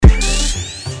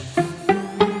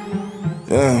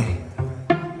Damn.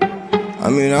 I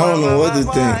mean, I don't know what to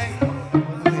think.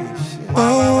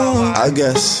 I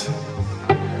guess.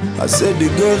 I said the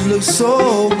girls look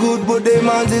so good, but their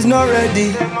minds is not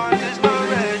ready.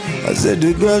 I said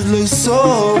the girls look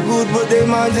so good, but their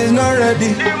minds is not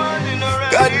ready.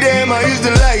 Goddamn, I used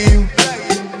to like you.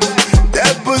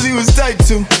 That pussy was tight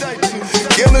too.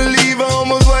 Can't believe I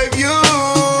almost wiped you.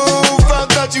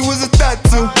 Found out you was a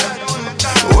tattoo.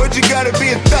 What you gotta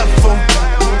be a thot for?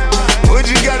 What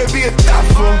you gotta be a thot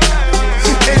for?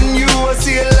 And you, I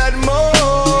see a lot more.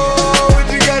 What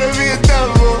you gotta be a thot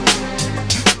for?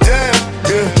 Damn,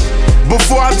 yeah.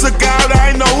 Before I took her out, I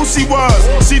ain't know who she was.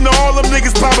 She know all them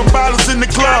niggas popping bottles in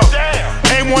the club.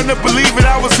 Ain't want to believe it,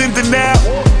 I was in denial.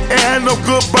 Ain't had no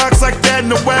good box like that in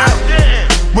the wild.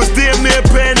 Was damn near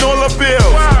paying all her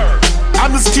bills.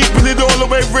 I'm just keeping it all the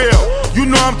way real. You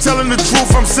know I'm telling the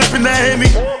truth, I'm sipping that Henny.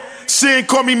 She ain't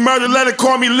call me murder, let her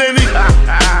call me Lenny.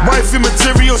 Wifey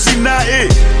material, she not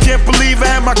it. Can't believe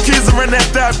I had my kids around that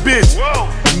thot bitch.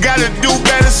 Gotta do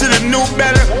better, shoulda knew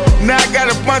better. Now I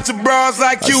got a bunch of bras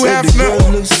like you have none.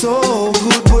 I said the girls look so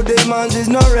good, but their minds is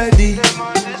not ready.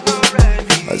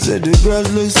 I said the girls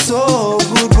look so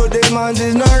good, but their minds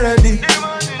is not ready.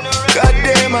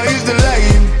 Goddamn, I used to like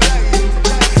you.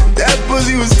 That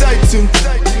pussy was tight too.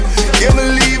 Can't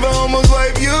believe I almost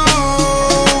wiped you.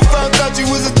 Found out you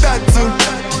was a tattoo.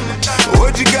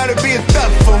 What you gotta be a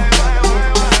thot for?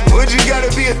 What you gotta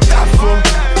be a thot for?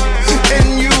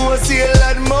 And you, I see a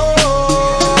lot more.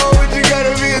 What you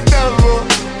gotta be a thot for?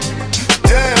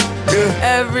 Damn,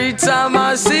 yeah. Every time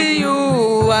I see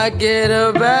you, I get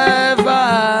a bad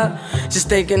vibe. Just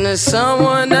thinking of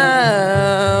someone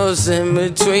else in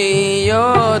between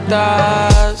your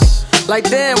thighs. Like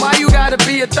damn, why you gotta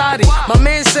be a thotty? My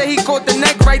man said he caught the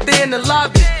neck right there in the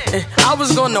lobby. And I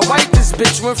was gonna wipe this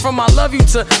bitch. Went from I love you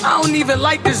to I don't even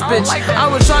like this bitch. I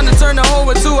was trying to turn the hoe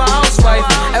into a housewife.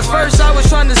 At first I was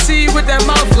trying to see you with that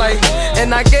mouth like.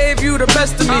 And I gave you the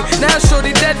best of me. Now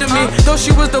shorty dead to me. Though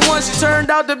she was the one, she turned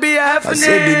out to be a heffernan. I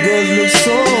said the girls look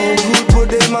so good, but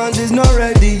their minds is not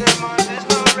ready.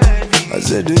 I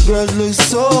said the girls look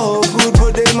so good,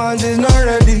 but their minds is not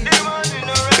ready.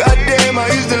 Goddamn, I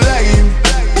used to like you.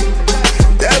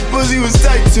 That pussy was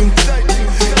tight too.